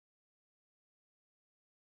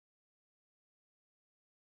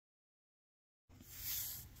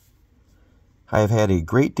I have had a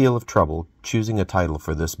great deal of trouble choosing a title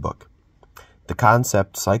for this book. The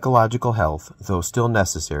concept psychological health, though still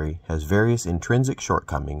necessary, has various intrinsic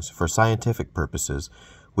shortcomings for scientific purposes,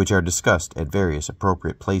 which are discussed at various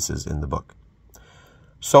appropriate places in the book.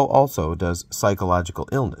 So also does psychological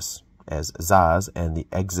illness, as Zaz and the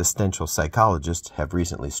existential psychologists have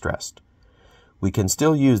recently stressed. We can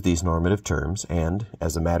still use these normative terms, and,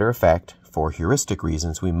 as a matter of fact, for heuristic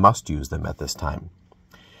reasons we must use them at this time.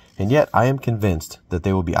 And yet I am convinced that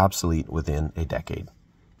they will be obsolete within a decade.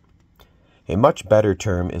 A much better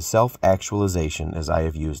term is self-actualization as I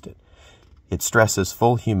have used it. It stresses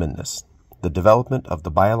full humanness, the development of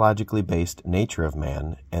the biologically based nature of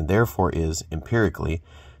man, and therefore is, empirically,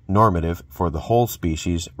 normative for the whole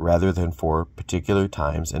species rather than for particular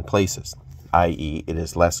times and places, i.e., it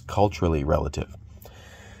is less culturally relative.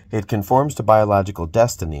 It conforms to biological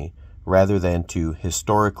destiny rather than to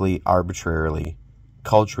historically arbitrarily,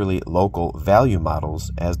 culturally local value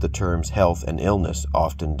models as the terms health and illness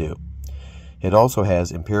often do. It also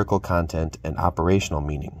has empirical content and operational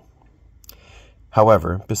meaning.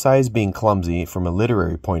 However, besides being clumsy from a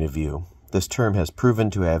literary point of view, this term has proven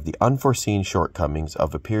to have the unforeseen shortcomings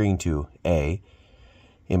of appearing to a.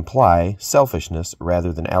 imply selfishness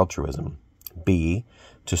rather than altruism, b.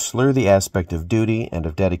 to slur the aspect of duty and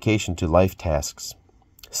of dedication to life tasks,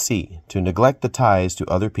 c. to neglect the ties to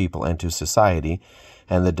other people and to society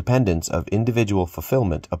and the dependence of individual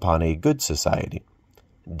fulfillment upon a good society,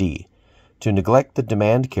 d. to neglect the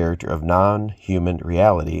demand character of non-human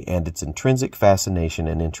reality and its intrinsic fascination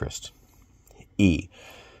and interest, e.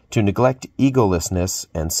 to neglect egolessness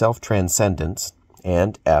and self-transcendence,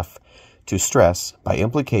 and f. to stress, by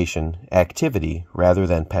implication, activity rather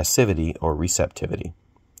than passivity or receptivity.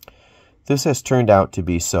 This has turned out to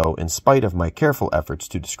be so in spite of my careful efforts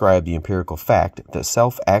to describe the empirical fact that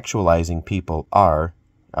self-actualizing people are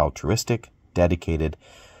altruistic, dedicated,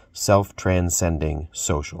 self-transcending,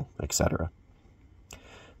 social, etc.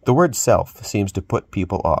 The word self seems to put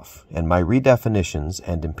people off, and my redefinitions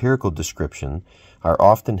and empirical description are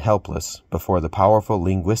often helpless before the powerful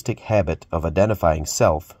linguistic habit of identifying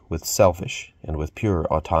self with selfish and with pure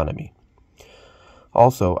autonomy.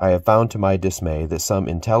 Also, I have found to my dismay that some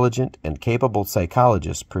intelligent and capable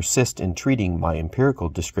psychologists persist in treating my empirical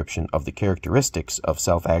description of the characteristics of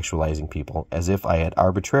self-actualizing people as if I had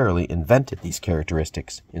arbitrarily invented these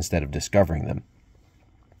characteristics instead of discovering them.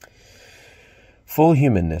 Full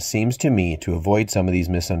humanness seems to me to avoid some of these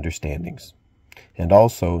misunderstandings, and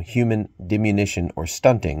also human diminution or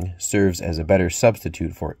stunting serves as a better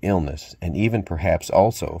substitute for illness, and even perhaps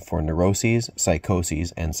also for neuroses,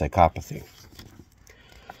 psychoses, and psychopathy.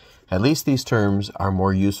 At least these terms are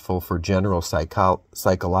more useful for general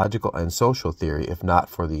psychological and social theory, if not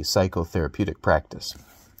for the psychotherapeutic practice.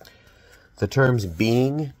 The terms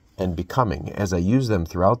being and becoming, as I use them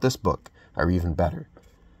throughout this book, are even better,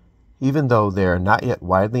 even though they are not yet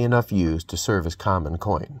widely enough used to serve as common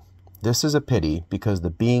coin. This is a pity because the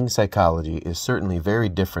being psychology is certainly very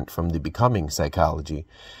different from the becoming psychology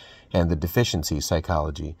and the deficiency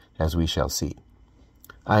psychology, as we shall see.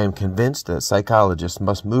 I am convinced that psychologists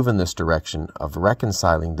must move in this direction of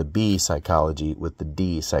reconciling the be psychology with the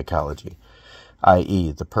D psychology,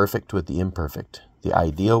 i.e. the perfect with the imperfect, the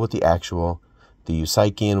ideal with the actual, the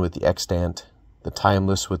Eupsychian with the extant, the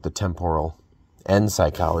timeless with the temporal, end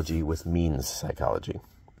psychology with means psychology.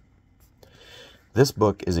 This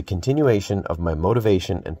book is a continuation of my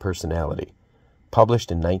Motivation and Personality,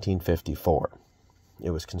 published in 1954.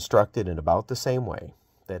 It was constructed in about the same way,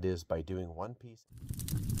 that is, by doing one piece.